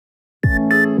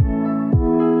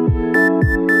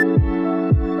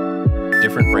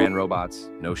Next-gen robots,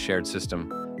 no shared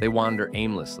system. They wander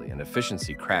aimlessly and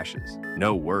efficiency crashes.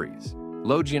 No worries.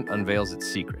 Logiant unveils its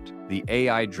secret, the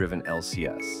AI-driven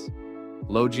LCS.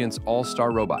 Logiant's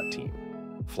all-star robot team.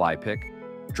 Flypick,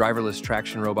 driverless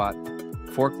traction robot,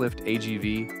 forklift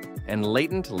AGV, and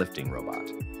latent lifting robot.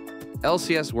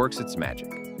 LCS works its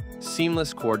magic.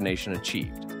 Seamless coordination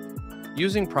achieved.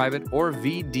 Using private or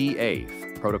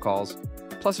VDA protocols,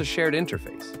 plus a shared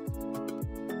interface.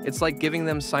 It's like giving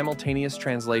them simultaneous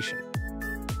translation.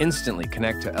 Instantly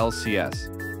connect to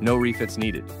LCS, no refits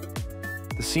needed.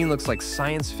 The scene looks like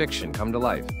science fiction come to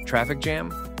life. Traffic jam?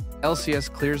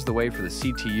 LCS clears the way for the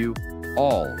CTU,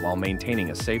 all while maintaining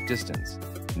a safe distance.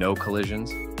 No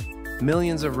collisions.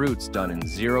 Millions of routes done in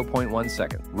 0.1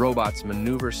 seconds. Robots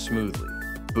maneuver smoothly,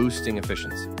 boosting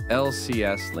efficiency.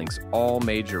 LCS links all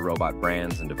major robot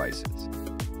brands and devices.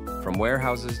 From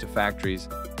warehouses to factories,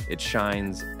 it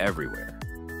shines everywhere.